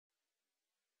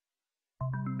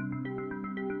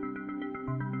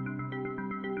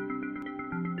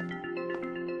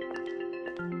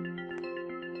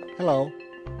Hello,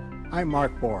 I'm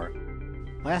Mark Bohr.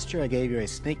 Last year I gave you a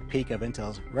sneak peek of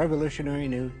Intel's revolutionary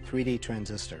new 3D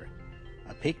transistor,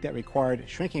 a peek that required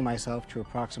shrinking myself to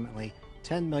approximately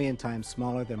 10 million times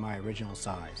smaller than my original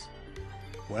size.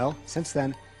 Well, since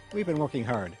then, we've been working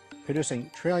hard, producing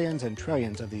trillions and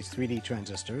trillions of these 3D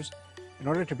transistors in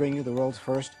order to bring you the world's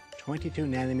first 22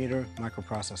 nanometer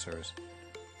microprocessors,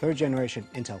 third generation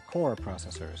Intel Core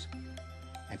processors.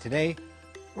 And today,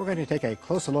 we're going to take a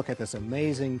closer look at this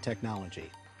amazing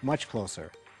technology, much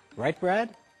closer. Right,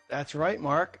 Brad? That's right,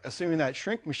 Mark, assuming that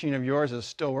shrink machine of yours is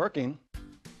still working.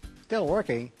 Still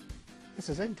working? This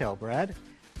is Intel, Brad.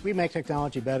 We make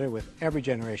technology better with every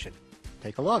generation.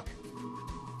 Take a look.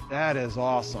 That is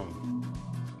awesome.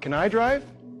 Can I drive?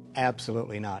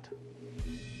 Absolutely not.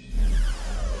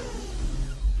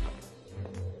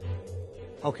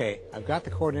 Okay, I've got the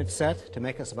coordinates set to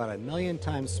make us about 1 million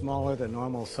times smaller than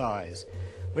normal size,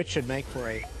 which should make for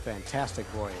a fantastic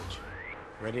voyage.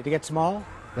 Ready to get small?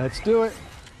 Let's do it.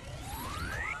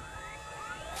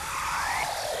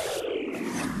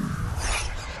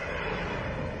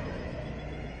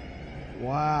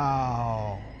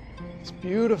 Wow, it's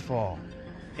beautiful.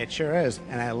 It sure is,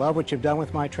 and I love what you've done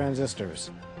with my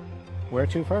transistors. Where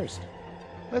to first?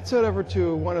 Let's head over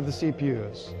to one of the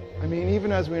CPUs. I mean,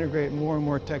 even as we integrate more and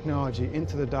more technology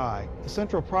into the die, the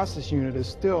central process unit is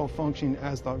still functioning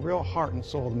as the real heart and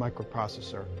soul of the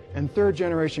microprocessor. And third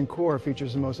generation Core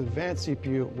features the most advanced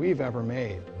CPU we've ever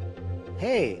made.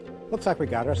 Hey, looks like we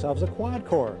got ourselves a quad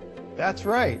core. That's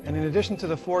right, and in addition to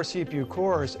the 4 CPU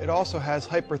cores, it also has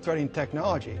hyper-threading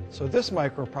technology. So this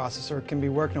microprocessor can be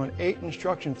working on 8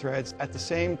 instruction threads at the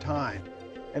same time.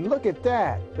 And look at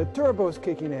that, the turbo's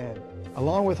kicking in.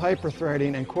 Along with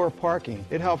hyper-threading and core parking,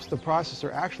 it helps the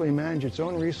processor actually manage its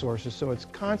own resources, so it's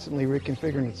constantly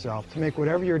reconfiguring itself to make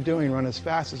whatever you're doing run as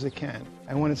fast as it can.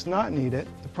 And when it's not needed,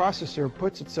 the processor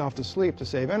puts itself to sleep to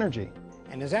save energy.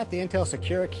 And is that the Intel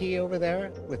Secure Key over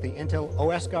there with the Intel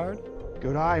OS Guard?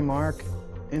 Good eye, Mark.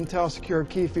 Intel Secure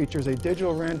Key features a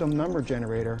digital random number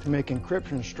generator to make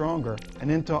encryption stronger, and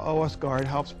Intel OS Guard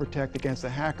helps protect against a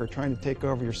hacker trying to take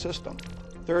over your system.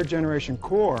 Third generation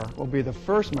Core will be the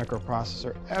first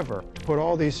microprocessor ever to put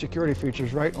all these security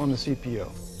features right on the CPU.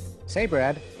 Say,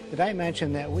 Brad, did I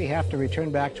mention that we have to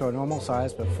return back to our normal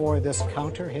size before this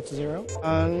counter hits 0?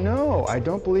 No, I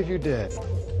don't believe you did.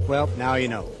 Well, now you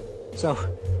know. So,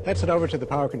 let's head over to the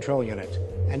power control unit.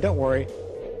 And don't worry,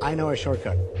 I know a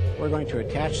shortcut. We're going to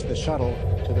attach the shuttle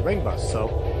to the ring bus, so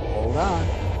hold on.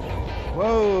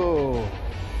 Whoa!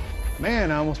 Man,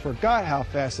 I almost forgot how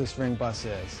fast this ring bus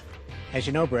is. As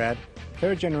you know, Brad,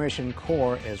 third generation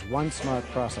Core is one smart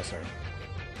processor.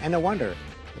 And no wonder,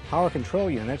 the power control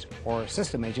unit, or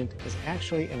system agent, is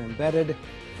actually an embedded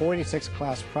 46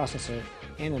 class processor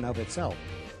in and of itself.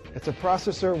 It's a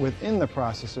processor within the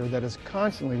processor that is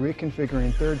constantly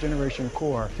reconfiguring third generation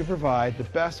Core to provide the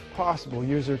best possible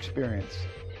user experience.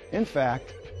 In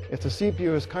fact, if the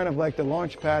CPU is kind of like the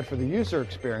launch pad for the user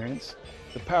experience,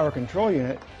 the power control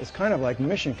unit is kind of like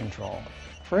mission control.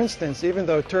 For instance, even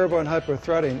though turbo and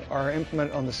hyper-threading are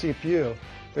implemented on the CPU,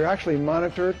 they're actually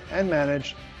monitored and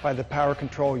managed by the power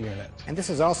control unit. And this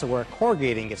is also where core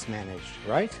gating gets managed,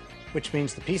 right? Which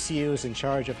means the PCU is in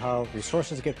charge of how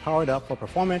resources get powered up for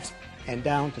performance and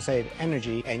down to save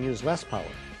energy and use less power.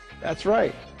 That's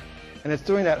right. And it's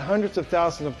doing that hundreds of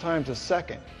thousands of times a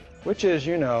second, which is,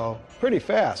 you know, pretty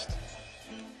fast.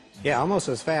 Yeah, almost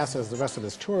as fast as the rest of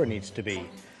this tour needs to be.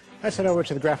 Let's head over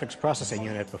to the graphics processing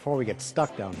unit before we get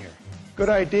stuck down here. Good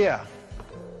idea.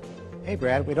 Hey,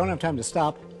 Brad, we don't have time to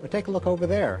stop, but take a look over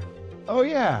there. Oh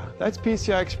yeah, that's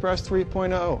PCI Express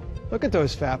 3.0. Look at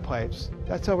those fat pipes.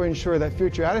 That's how we ensure that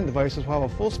future add-in devices will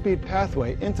have a full-speed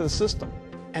pathway into the system.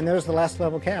 And there's the last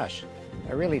level cache,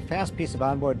 a really fast piece of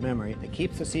onboard memory that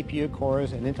keeps the CPU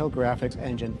cores and Intel graphics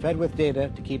engine fed with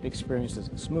data to keep experiences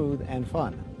smooth and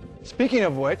fun. Speaking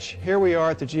of which, here we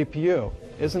are at the GPU.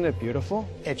 Isn't it beautiful?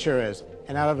 It sure is.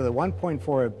 And out of the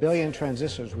 1.4 billion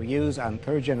transistors we use on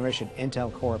third generation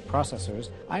Intel Core processors,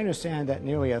 I understand that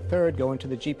nearly a third go into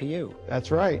the GPU.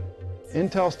 That's right.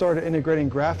 Intel started integrating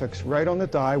graphics right on the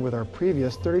die with our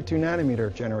previous 32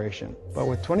 nanometer generation. But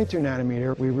with 22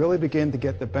 nanometer, we really begin to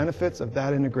get the benefits of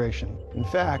that integration. In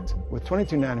fact, with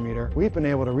 22 nanometer, we've been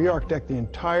able to re-architect the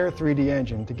entire 3D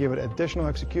engine to give it additional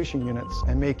execution units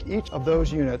and make each of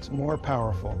those units more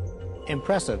powerful.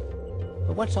 Impressive.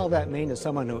 But what's all that mean to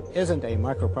someone who isn't a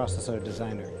microprocessor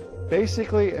designer?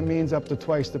 Basically, it means up to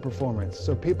twice the performance,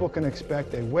 so people can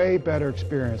expect a way better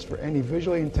experience for any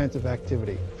visually intensive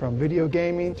activity, from video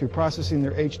gaming to processing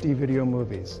their HD video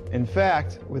movies. In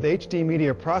fact, with HD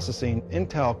media processing,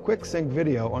 Intel QuickSync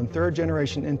video on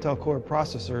third-generation Intel Core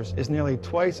processors is nearly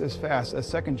twice as fast as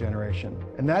second generation.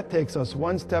 And that takes us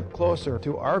one step closer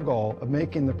to our goal of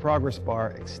making the progress bar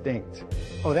extinct.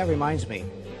 Oh, that reminds me.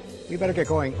 We better get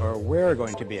going or we're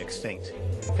going to be extinct.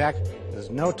 In fact, there's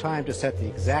no time to set the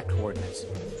exact coordinates.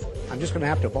 I'm just going to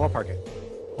have to ballpark it.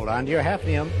 Hold on to your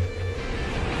hafnium.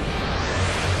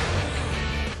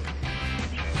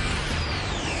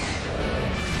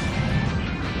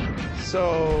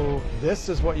 So, this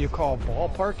is what you call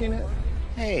ballparking it?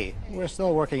 Hey, we're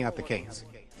still working out the kinks.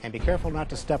 And be careful not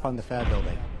to step on the fab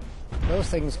building. Those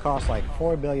things cost like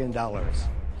 $4 billion.